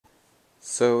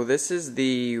So this is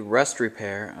the rust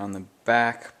repair on the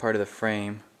back part of the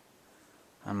frame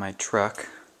on my truck.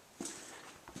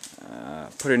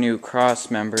 Put a new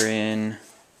cross member in,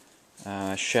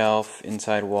 shelf,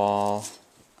 inside wall,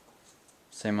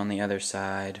 same on the other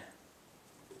side.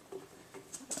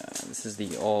 This is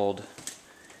the old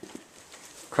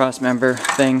cross member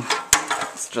thing.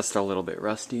 It's just a little bit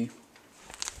rusty.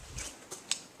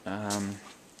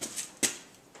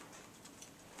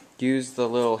 Use the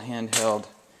little handheld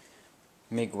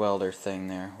MIG welder thing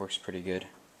there. Works pretty good.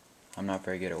 I'm not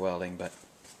very good at welding, but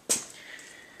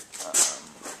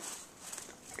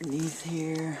underneath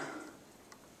here,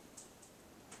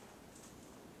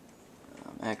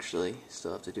 actually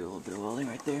still have to do a little bit of welding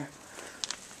right there.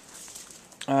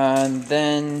 And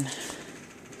then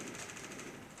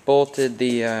bolted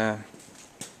the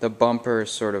bumper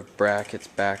sort of brackets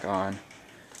back on.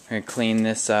 I'm going to clean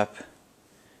this up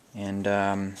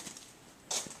and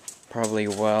probably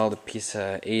weld a piece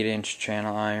of 8-inch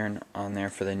channel iron on there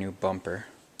for the new bumper.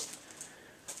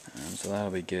 So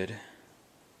that'll be good.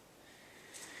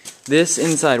 This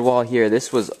inside wall here,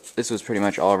 this was pretty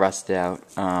much all rusted out.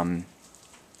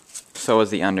 So was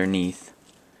the underneath.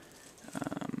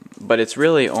 But it's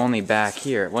really only back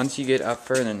here. Once you get up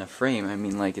further in the frame, I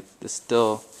mean, like it's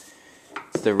the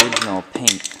original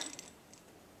paint.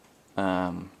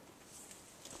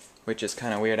 Which is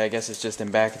kind of weird. I guess it's just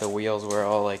in back of the wheels where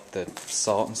all like the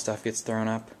salt and stuff gets thrown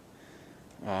up.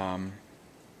 But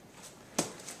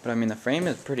I mean, the frame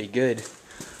is pretty good.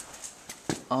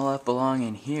 All up along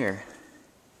in here.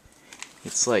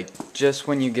 It's like just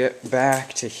when you get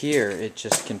back to here, it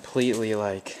just completely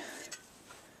like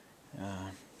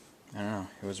I don't know.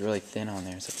 It was really thin on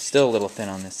there. So it's still a little thin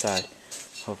on this side.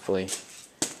 Hopefully,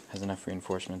 has enough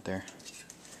reinforcement there.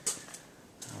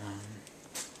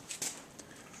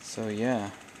 So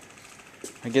yeah,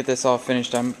 I get this all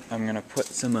finished. I'm gonna put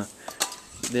some of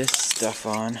this stuff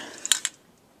on,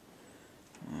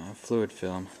 fluid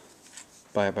film,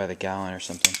 buy it by the gallon or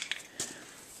something.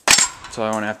 So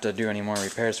I won't have to do any more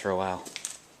repairs for a while.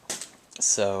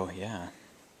 So yeah.